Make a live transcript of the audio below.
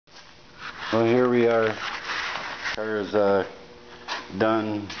Well, here we are. Car is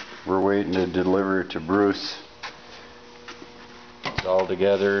done. We're waiting to deliver it to Bruce. It's all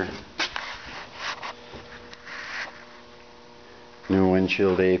together. New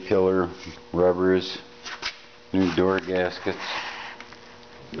windshield A-pillar rubbers. New door gaskets.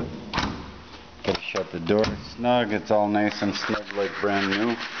 Gotta shut the door snug. It's all nice and snug like brand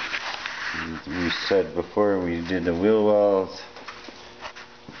new. As we said before, we did the wheel wells.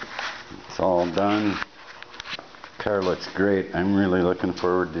 It's all done. Car looks great. I'm really looking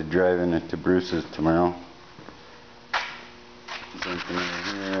forward to driving it to Bruce's tomorrow. Same thing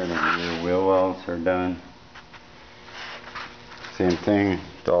over here. The wheel wells are done. Same thing.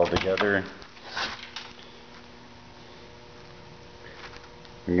 It's all together.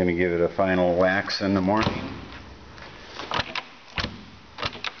 I'm going to give it a final wax in the morning.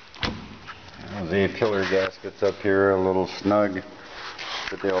 Those A-pillar gaskets up here are a little snug,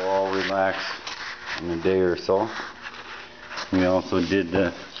 but they'll all relax in a day or so. We also did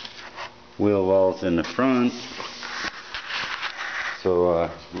the wheel wells in the front. So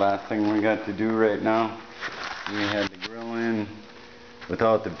last thing we got to do right now, we had the grill in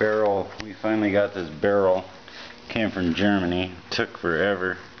without the barrel. We finally got this barrel. Came from Germany. Took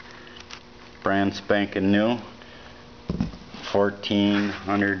forever. Brand spanking new.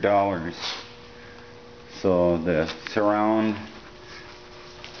 $1,400. So the surround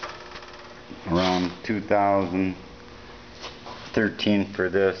around $2,013 for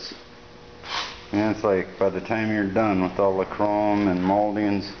this. And it's like by the time you're done with all the chrome and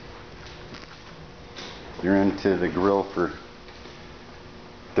moldings, you're into the grill for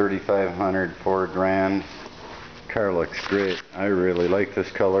 $3,500, $4,000. Car looks great. I really like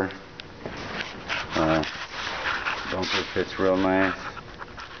this color. Bumper fits real nice.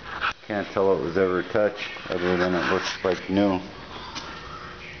 Can't tell it was ever touched other than it looks like new.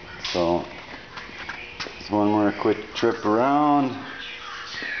 So just one more quick trip around.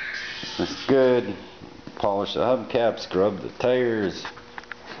 It's good. Polish the hubcap, scrub the tires,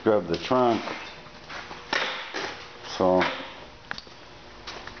 scrub the trunk. So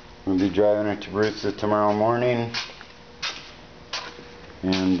we'll be driving it to Bruce's tomorrow morning,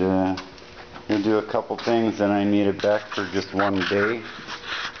 and we'll do a couple things, and I need it back for just one day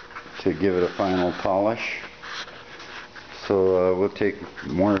to give it a final polish. So we'll take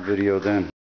more video then.